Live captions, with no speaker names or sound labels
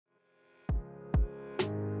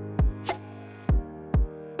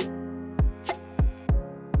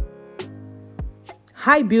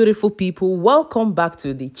Hi beautiful people, welcome back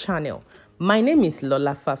to the channel. My name is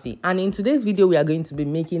Lola Fafi, and in today's video we are going to be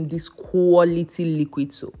making this quality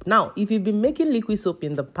liquid soap. Now if you've been making liquid soap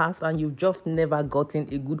in the past and you've just never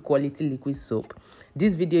gotten a good quality liquid soap,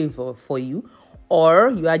 this video is for you. Or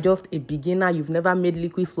you are just a beginner, you've never made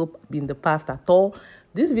liquid soap in the past at all,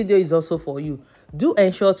 this video is also for you. Do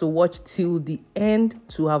ensure to watch till the end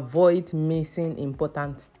to avoid missing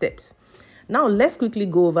important steps. Now let's quickly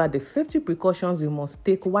go over the safety precautions you must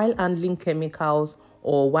take while handling chemicals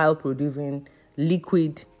or while producing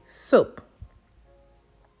liquid soap.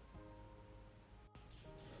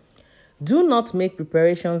 Do not make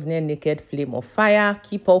preparations near naked flame or fire.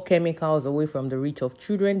 Keep all chemicals away from the reach of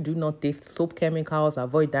children. Do not taste soap chemicals.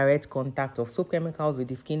 Avoid direct contact of soap chemicals with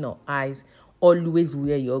the skin or eyes. Always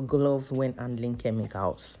wear your gloves when handling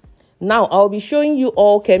chemicals. Now, I'll be showing you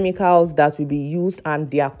all chemicals that will be used and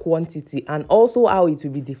their quantity, and also how it will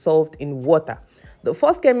be dissolved in water. The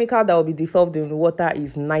first chemical that will be dissolved in water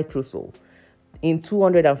is nitrosol in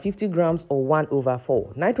 250 grams or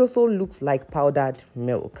 1/4. Nitrosol looks like powdered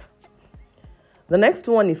milk. The next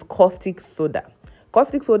one is caustic soda.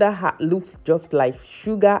 Caustic soda looks just like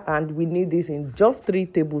sugar, and we need this in just 3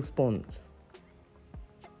 tablespoons.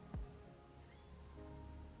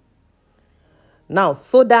 Now,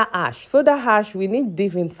 soda ash. Soda ash, we need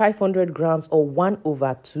this in 500 grams or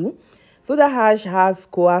 1/2. Soda ash has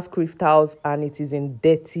quartz crystals and it is in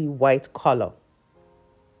dirty white color.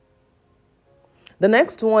 The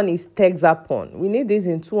next one is Texapon. We need this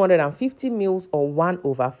in 250 mils or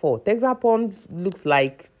 1/4. Texapon looks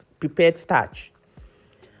like prepared starch.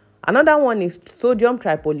 Another one is sodium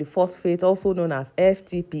tripolyphosphate, also known as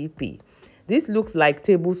STPP. This looks like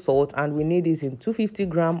table salt, and we need this in 250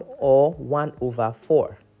 grams or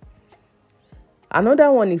 1/4.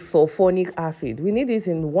 Another one is sulfonic acid. We need this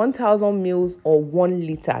in 1000 mils or 1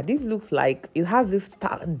 liter. This looks like, it has this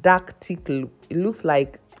dark thick look. It looks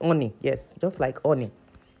like honey. Yes, just like honey.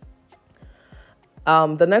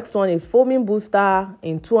 The next one is foaming booster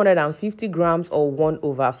in 250 grams or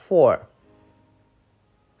 1/4.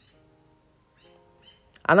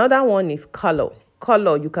 Another one is color.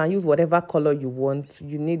 Color, you can use whatever color you want.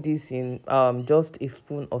 You need this in just a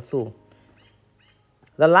spoon or so.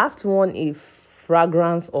 The last one is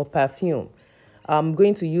fragrance or perfume. I'm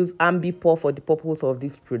going to use Ambipur for the purpose of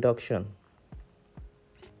this production.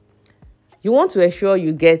 You want to ensure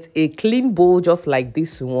you get a clean bowl just like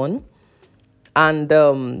this one, and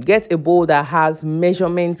get a bowl that has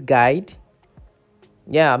measurement guide.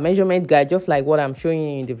 Yeah, measurement guide, just like what I'm showing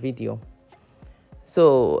you in the video.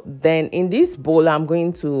 So then in this bowl, I'm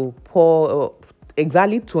going to pour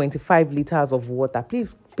exactly 25 liters of water.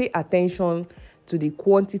 Please pay attention to the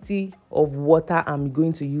quantity of water I'm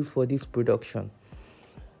going to use for this production.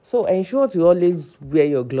 So ensure to always wear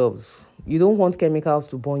your gloves. You don't want chemicals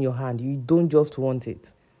to burn your hand. You don't just want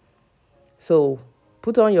it. So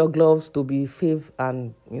put on your gloves to be safe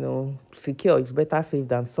and, secure. It's better safe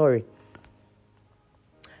than sorry.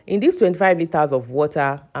 In these 25 liters of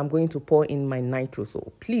water, I'm going to pour in my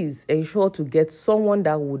nitrosol. Please ensure to get someone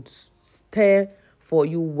that would stir for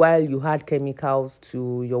you while you add chemicals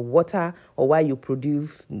to your water or while you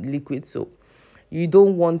produce liquid soap. You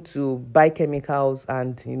don't want to buy chemicals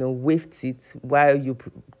and, waste it while you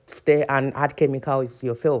stir and add chemicals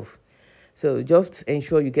yourself. So just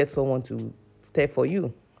ensure you get someone to stir for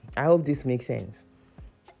you. I hope this makes sense.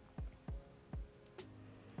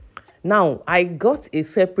 Now, I got a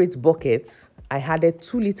separate bucket. I added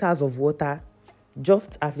 2 liters of water,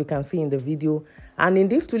 just as you can see in the video. And in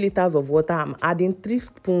these 2 liters of water, I'm adding 3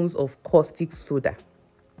 spoons of caustic soda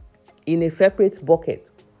in a separate bucket.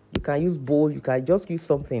 You can use bowl, you can just use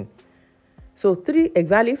something. So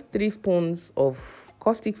exactly 3 spoons of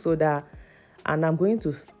caustic soda, and I'm going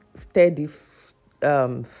to stir this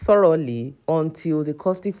thoroughly until the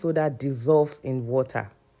caustic soda dissolves in water,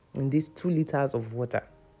 in these 2 liters of water.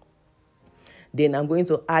 Then I'm going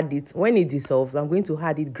to add it, when it dissolves, I'm going to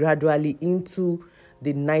add it gradually into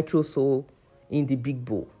the nitrosol in the big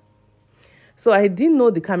bowl. So I didn't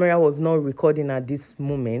know the camera was not recording at this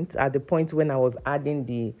moment, at the point when I was adding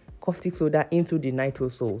the caustic soda into the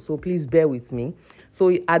nitrosol. So please bear with me.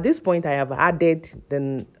 So at this point, I have added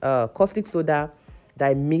the caustic soda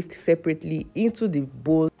that I mixed separately into the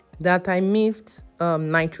bowl that I mixed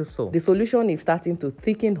nitrosol. The solution is starting to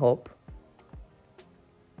thicken up.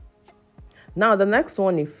 Now the next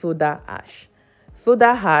one is soda ash. Soda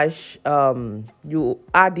ash, you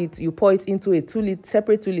add it, you pour it into a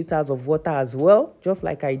separate 2 liters of water as well, just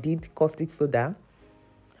like I did caustic soda.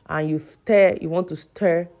 And you want to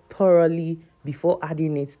stir thoroughly before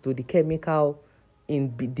adding it to the chemical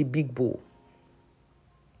in the big bowl.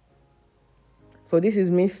 So this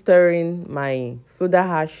is me stirring my soda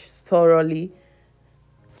ash thoroughly.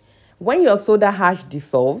 When your soda ash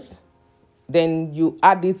dissolves, then you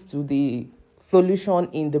add it to the solution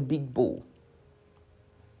in the big bowl.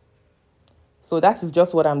 So that is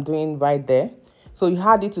just what I'm doing right there. So you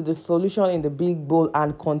add it to the solution in the big bowl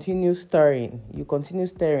and continue stirring. You continue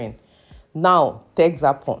stirring. Now,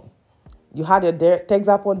 Texapon. You add your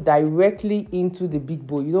Texapon directly into the big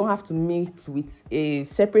bowl. You don't have to mix with a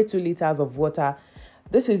separate 2 liters of water.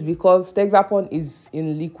 This is because Texapon is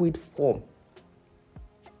in liquid form.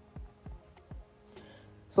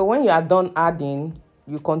 So when you are done adding,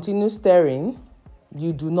 you continue stirring.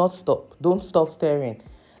 You do not stop. Don't stop stirring.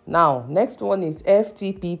 Now, next one is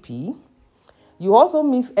FTPP. You also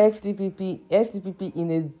mix FTPP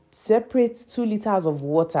in a separate 2 liters of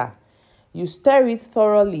water. You stir it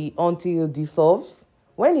thoroughly until it dissolves.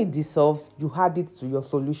 When it dissolves, you add it to your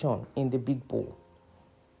solution in the big bowl.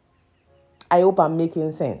 I hope I'm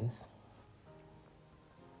making sense.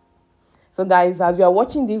 So guys, as you are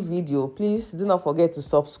watching this video, please do not forget to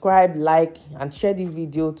subscribe, like, and share this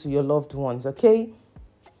video to your loved ones, okay?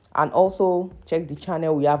 And also check the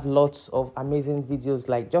channel. We have lots of amazing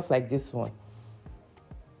videos just like this one.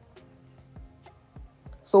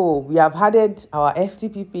 So we have added our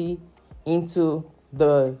FTPP into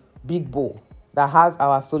the big bowl that has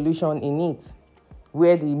our solution in it,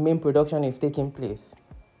 where the main production is taking place.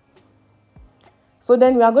 So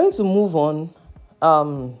then we are going to move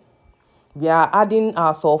on. We are adding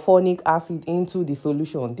our sulfonic acid into the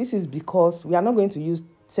solution. This is because we are not going to use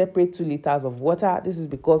separate 2 liters of water. This is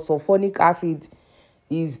because sulfonic acid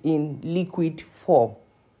is in liquid form.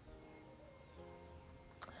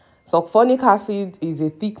 Sulfonic acid is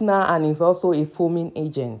a thickener and is also a foaming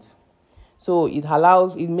agent. So it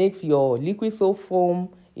makes your liquid soap foam,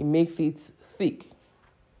 it makes it thick.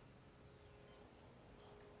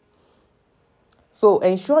 So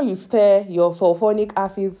ensure you stir your sulfonic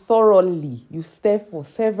acid thoroughly. You stir for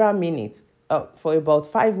several minutes, for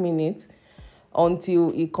about 5 minutes,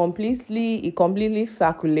 until it completely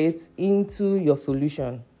circulates into your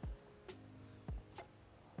solution.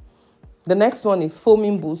 The next one is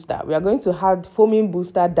foaming booster. We are going to add foaming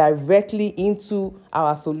booster directly into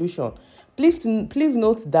our solution. Please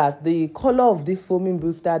note that the color of this foaming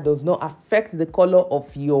booster does not affect the color of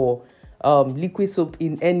your liquid soap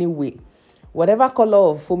in any way. Whatever color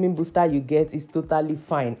of foaming booster you get is totally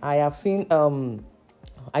fine. I have seen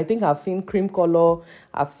I think I've seen cream color,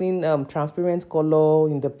 I've seen transparent color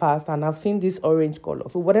in the past, and I've seen this orange color.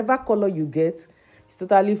 So whatever color you get, it's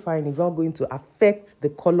totally fine. It's not going to affect the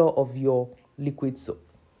color of your liquid soap.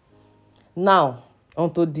 Now,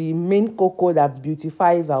 onto the main cocoa that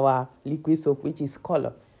beautifies our liquid soap, which is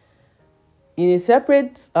color. In a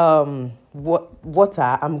separate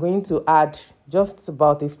water, I'm going to add just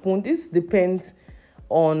about a spoon. This depends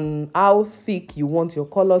on how thick you want your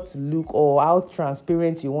color to look or how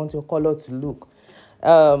transparent you want your color to look.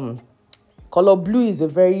 Color blue is a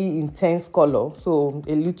very intense color, so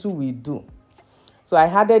a little will do. So I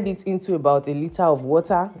added it into about a liter of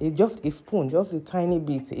water, just a spoon, just a tiny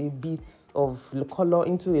bit, of the color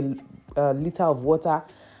into a liter of water,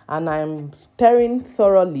 and I'm stirring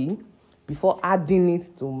thoroughly before adding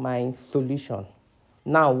it to my solution.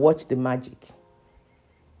 Now watch the magic.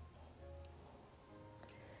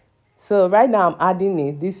 So right now I'm adding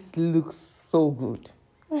it. This looks so good.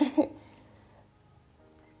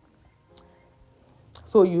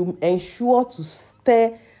 So you ensure to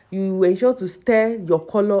stir your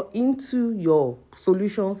color into your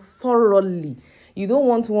solution thoroughly. You don't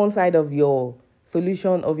want one side of your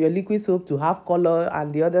solution of your liquid soap to have color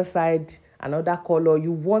and the other side another color.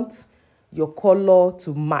 You want your color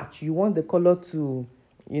to match. You want the color to,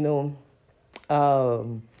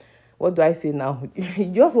 what do I say now? You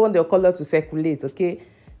just want your color to circulate, okay?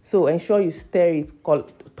 So ensure you stir it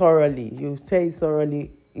thoroughly. You stir it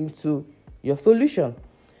thoroughly into your solution.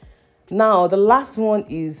 Now, the last one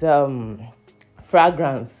is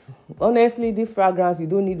fragrance. Honestly, this fragrance, you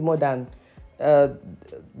don't need more than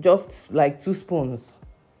just like 2 spoons.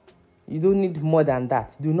 You don't need more than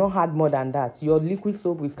that. Do not add more than that. Your liquid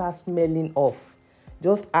soap will start smelling off.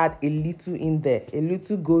 Just add a little in there. A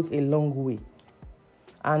little goes a long way.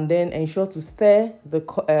 And then ensure to stir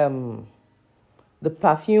the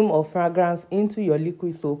perfume or fragrance into your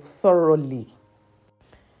liquid soap thoroughly.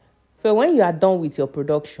 So when you are done with your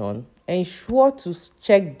production, ensure to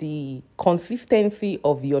check the consistency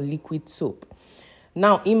of your liquid soap.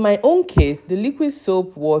 Now, in my own case, the liquid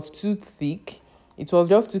soap was too thick. It was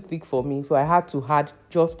just too thick for me, so I had to add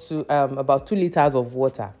about 2 liters of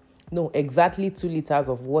water. No, exactly 2 liters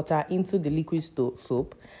of water into the liquid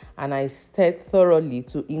soap, and I stirred thoroughly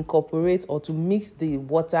to incorporate or to mix the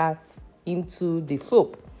water into the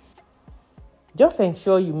soap. Just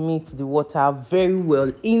ensure you mix the water very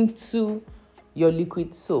well into your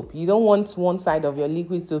liquid soap. You don't want one side of your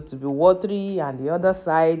liquid soap to be watery and the other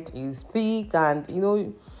side is thick, and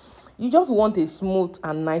you just want a smooth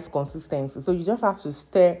and nice consistency. So you just have to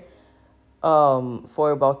stir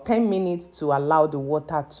for about 10 minutes to allow the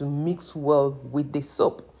water to mix well with the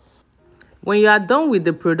soap. When you are done with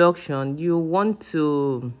the production, you want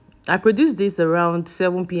to, I produced this around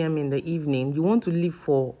 7 p.m. in the evening. You want to leave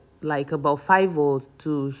for like about 5 or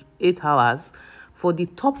to 8 hours for the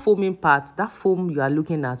top foaming part, that foam you are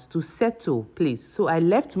looking at, to settle, please. So I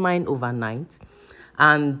left mine overnight,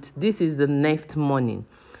 and this is the next morning.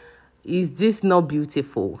 Is this not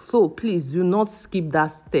beautiful? So please do not skip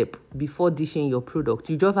that step before dishing your product.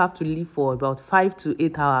 You just have to leave for about 5 to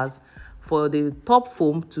 8 hours for the top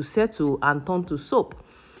foam to settle and turn to soap.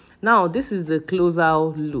 Now this is the closer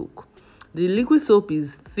look. The liquid soap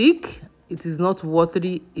is thick, it is not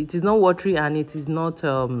watery, and it is not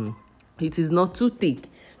too thick.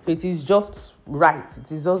 So it is just right.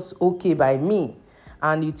 It is just okay by me,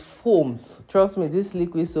 and it foams. Trust me, this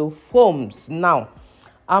liquid soap foams. Now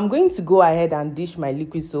I'm going to go ahead and dish my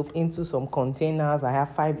liquid soap into some containers. I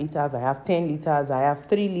have 5 liters, I have 10 liters, I have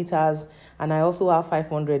 3 liters, and I also have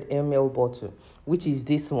 500 ml bottle, which is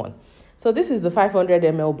this one. So this is the 500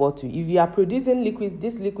 ml bottle. If you are producing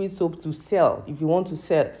this liquid soap to sell, if you want to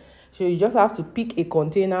sell, so you just have to pick a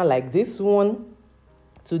container like this one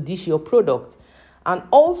to dish your product. And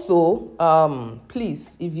also,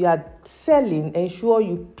 please, if you are selling, ensure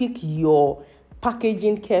you pick your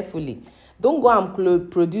packaging carefully. Don't go and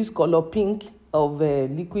produce color pink of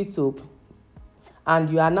liquid soap, and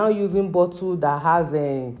you are now using bottle that has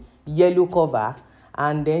a yellow cover,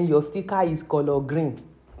 and then your sticker is color green.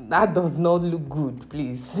 That does not look good,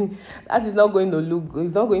 please. That is not going to look good.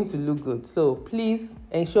 It's not going to look good. So please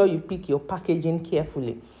ensure you pick your packaging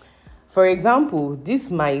carefully. For example,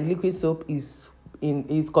 my liquid soap is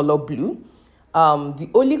color blue. The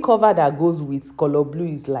only cover that goes with color blue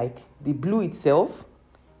is like the blue itself,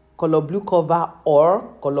 color blue cover, or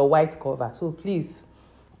color white cover. So please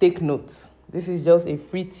take notes. This is just a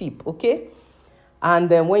free tip, okay? And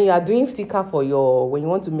then when you are doing when you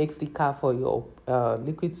want to make sticker for your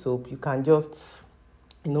liquid soap, you can just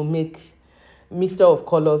make mixture of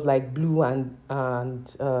colors like blue and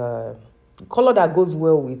color that goes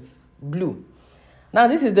well with blue. Now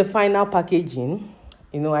this is the final packaging.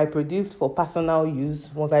 I produced for personal use.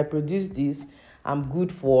 Once I produce this, I'm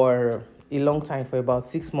good for a long time, for about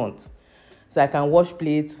 6 months. So I can wash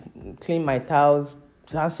plates, clean my towels,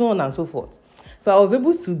 and so on and so forth. So I was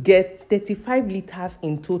able to get 35 liters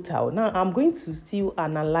in total. Now I'm going to still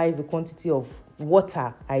analyze the quantity of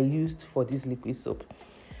water I used for this liquid soap.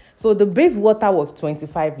 So the base water was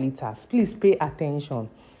 25 liters. Please pay attention.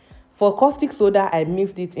 For caustic soda, I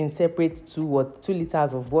mixed it in separate 2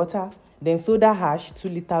 liters of water. Then soda ash, 2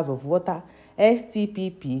 liters of water.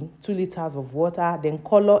 STPP, 2 liters of water. Then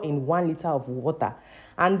color in 1 liter of water.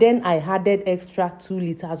 And then I added extra 2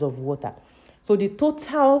 liters of water. So the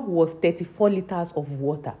total was 34 liters of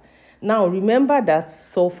water. Now remember that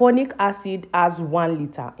sulfonic acid has 1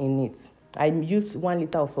 liter in it. I used 1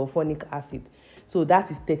 liter of sulfonic acid. So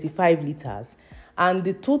that is 35 liters. And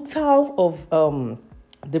the total of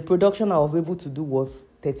the production I was able to do was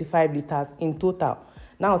 35 liters in total.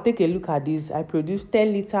 Now take a look at this. I produced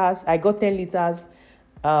 10 liters. I got 10 liters.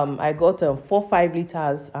 I got 4 5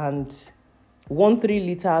 liters and 1 3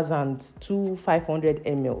 liters and 2 500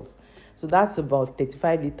 ml. So that's about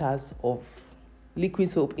 35 liters of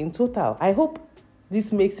liquid soap in total. I hope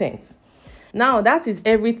this makes sense. Now that is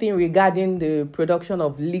everything regarding the production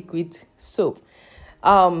of liquid soap.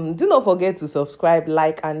 Do not forget to subscribe,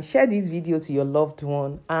 like, and share this video to your loved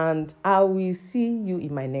one. And I will see you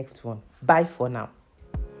in my next one. Bye for now.